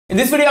In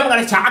this video, I'm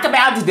going to talk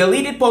about the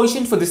deleted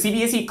portion for the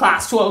CBSE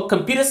Class 12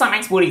 Computer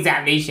Science Board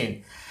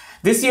Examination.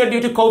 This year, due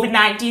to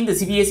COVID-19, the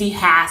CBSE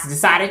has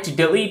decided to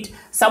delete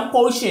some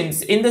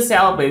portions in the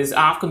syllabus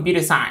of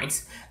computer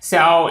science.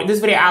 So in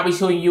this video, I'll be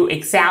showing you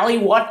exactly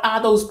what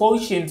are those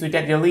portions which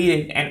are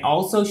deleted and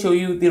also show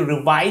you the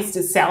revised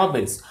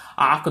syllabus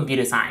of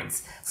computer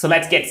science. So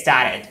let's get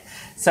started.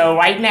 So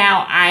right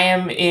now, I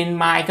am in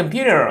my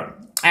computer.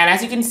 And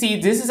as you can see,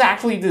 this is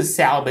actually the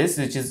syllabus,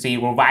 which is the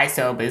revised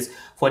syllabus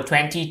for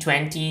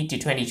 2020 to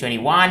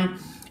 2021.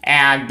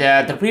 And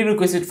the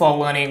prerequisite for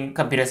learning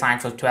computer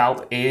science for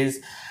 12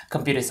 is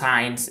computer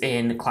science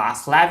in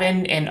class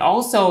 11. And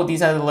also,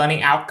 these are the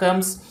learning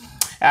outcomes.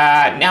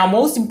 Now,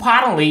 most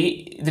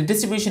importantly, the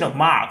distribution of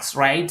marks,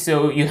 right?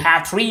 So you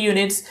have 3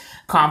 units,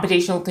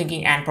 computational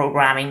thinking and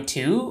programming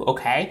 2,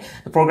 okay?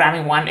 The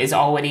programming 1 is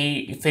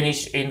already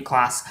finished in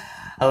class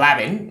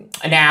 11.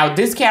 Now,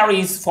 this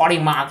carries 40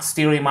 marks,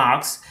 theory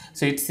marks,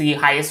 so it's the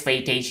highest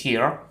weightage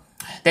here.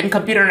 Then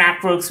computer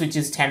networks, which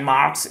is 10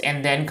 marks,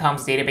 and then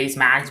comes database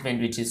management,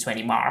 which is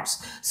 20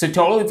 marks. So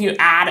total, if you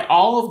add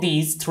all of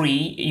these 3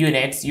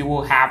 units, you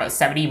will have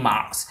 70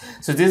 marks.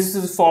 So this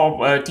is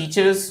for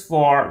teachers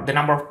for the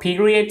number of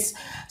periods.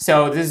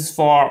 So this is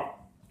for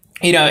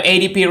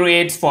 80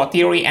 periods for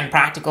theory and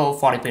practical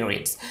 40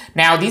 periods.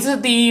 Now, these are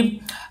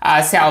the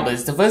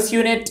syllabus. The first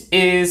unit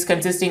is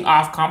consisting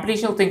of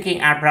computational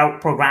thinking and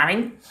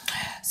programming.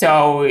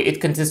 So it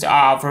consists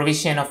of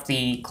revision of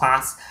the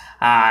class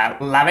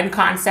 11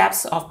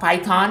 concepts of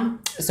Python.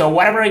 So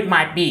whatever it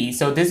might be.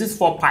 So this is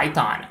for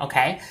Python,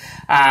 okay?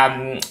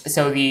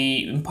 So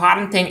the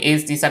important thing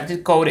is the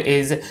subject code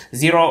is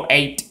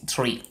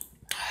 083.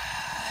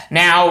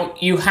 Now,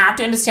 you have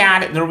to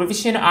understand the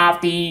revision of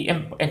the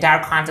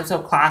entire concepts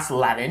of class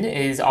 11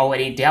 is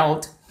already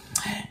dealt.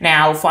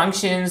 Now,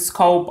 functions,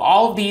 scope,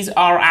 all of these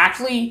are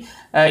actually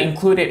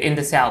included in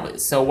the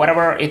syllabus. So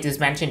whatever it is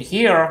mentioned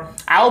here,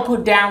 I'll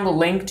put down the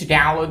link to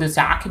download this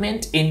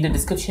document in the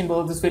description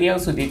below this video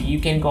so that you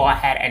can go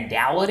ahead and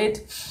download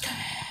it.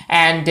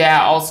 And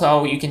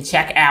also, you can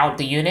check out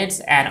the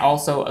units, and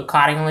also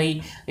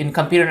accordingly in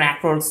computer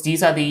networks,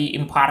 these are the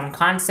important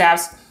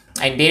concepts.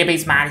 And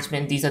database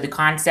management, these are the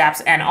concepts.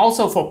 And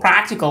also for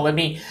practical, let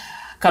me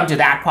come to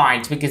that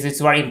point because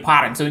it's very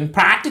important. So in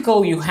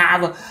practical, you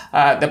have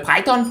the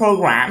Python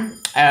program,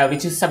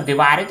 which is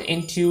subdivided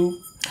into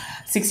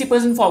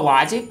 60% for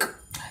logic,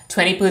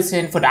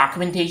 20% for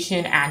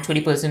documentation, and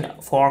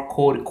 20% for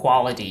code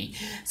quality.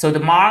 So the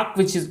mark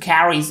which it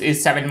carries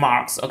is 7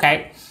 marks,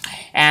 okay?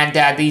 And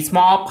the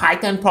small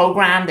Python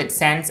program that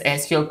sends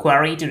SQL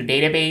query to the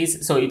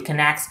database, so it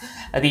connects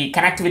the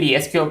connectivity,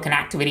 SQL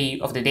connectivity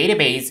of the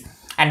database,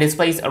 and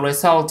displays a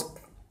result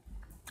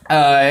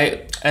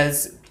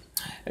as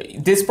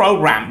this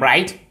program,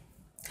 right?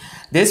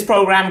 This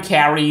program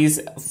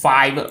carries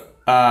 5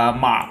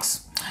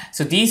 marks.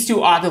 So these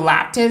 2 are the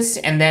lab tests,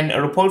 and then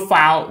a report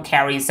file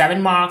carries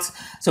 7 marks.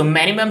 So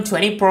minimum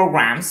 20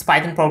 programs,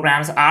 Python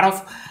programs. Out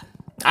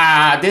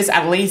of this,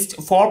 at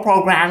least 4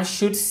 programs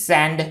should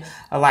send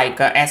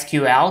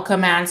SQL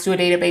commands to a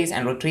database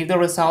and retrieve the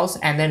results,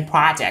 and then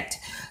project.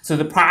 So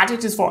the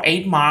project is for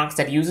 8 marks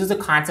that uses the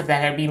concept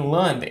that have been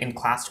learned in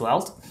class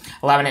 12,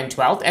 11 and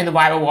 12, and the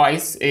Viva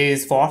Voice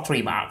is for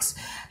 3 marks.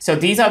 So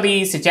these are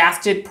the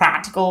suggested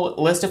practical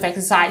list of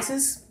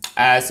exercises.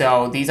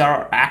 So these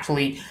are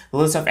actually the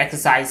list of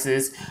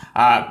exercises.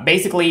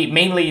 Basically,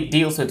 mainly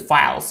deals with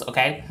files,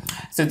 okay?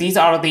 So these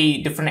are the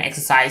different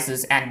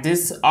exercises, and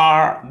these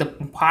are the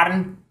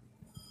important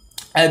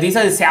these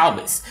are the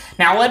syllabus.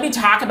 Now let me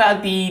talk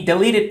about the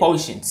deleted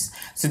portions.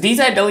 So these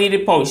are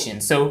deleted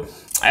portions. So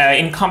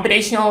in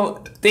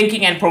computational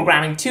thinking and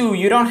programming 2,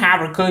 you don't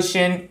have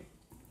recursion,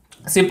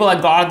 simple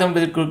algorithm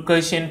with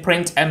recursion,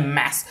 print a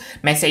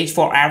message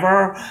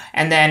forever,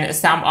 and then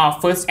sum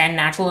of first and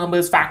natural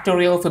numbers,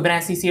 factorial,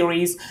 Fibonacci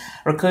series,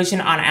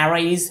 recursion on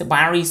arrays,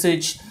 binary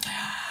search,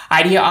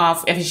 idea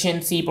of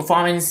efficiency,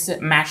 performance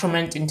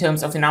measurement in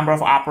terms of the number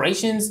of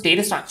operations,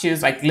 data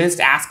structures like list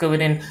as given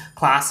in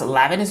class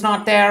 11 is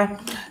not there,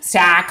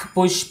 stack,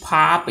 push,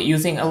 pop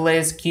using a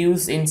list,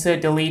 queues,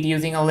 insert, delete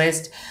using a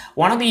list.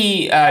 One of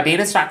the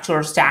data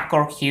structure, stack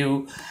or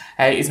queue,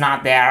 is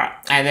not there.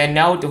 And then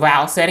note,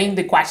 while setting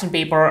the question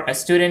paper, a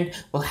student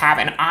will have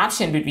an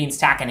option between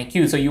stack and a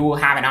queue. So you will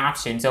have an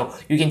option. So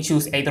you can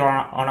choose either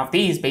one of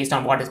these based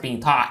on what is being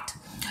taught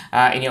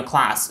in your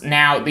class.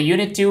 Now, the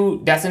unit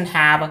 2 doesn't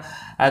have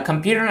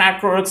computer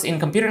networks. In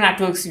computer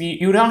networks,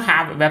 you don't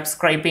have web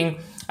scraping,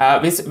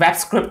 web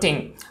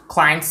scripting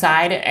client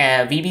side,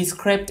 VB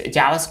script,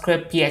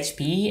 JavaScript,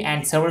 PHP,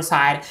 and server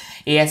side,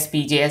 ASP,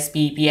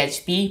 JSP,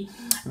 PHP.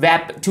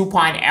 Web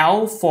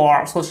 2.0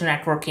 for social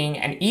networking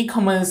and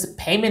e-commerce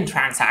payment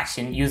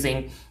transaction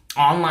using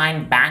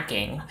online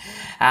banking,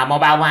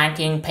 mobile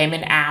banking,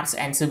 payment apps,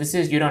 and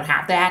services. You don't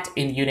have that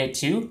in Unit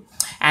 2.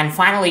 And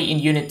finally, in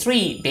Unit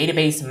 3,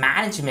 database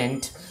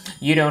management,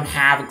 you don't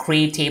have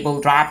create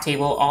table, drop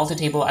table, alter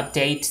table,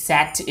 update,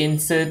 set,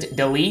 insert,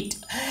 delete.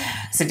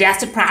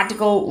 Suggested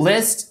practical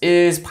list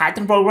is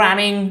Python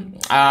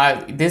programming.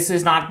 This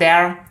is not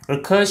there.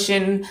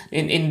 Recursion,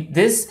 in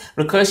this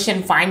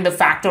recursion, find the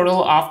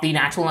factorial of the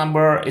natural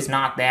number is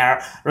not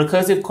there.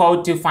 Recursive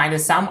code to find the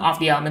sum of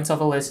the elements of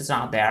a list is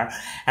not there.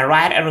 And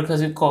write a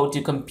recursive code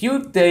to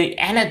compute the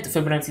nth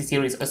Fibonacci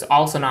series is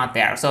also not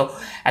there. So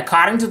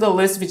according to the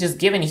list which is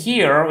given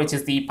here, which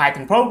is the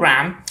Python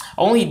program,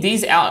 only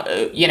these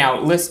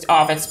list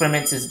of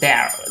experiments is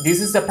there.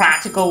 This is the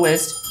practical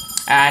list,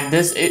 and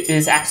this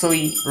is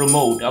actually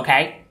remote.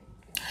 Okay.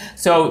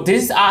 So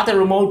these are the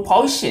remote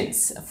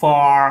portions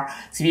for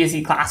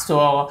CBSE Class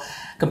 12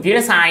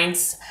 Computer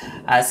Science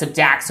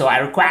subject. So I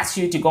request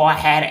you to go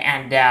ahead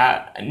and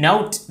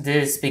note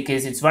this,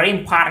 because it's very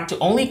important to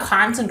only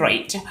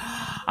concentrate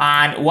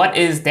on what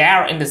is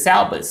there in the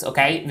syllabus,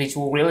 okay, which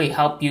will really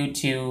help you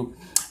to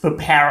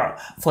prepare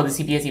for the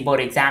CBSE board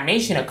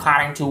examination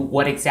according to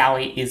what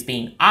exactly is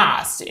being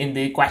asked in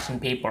the question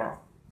paper.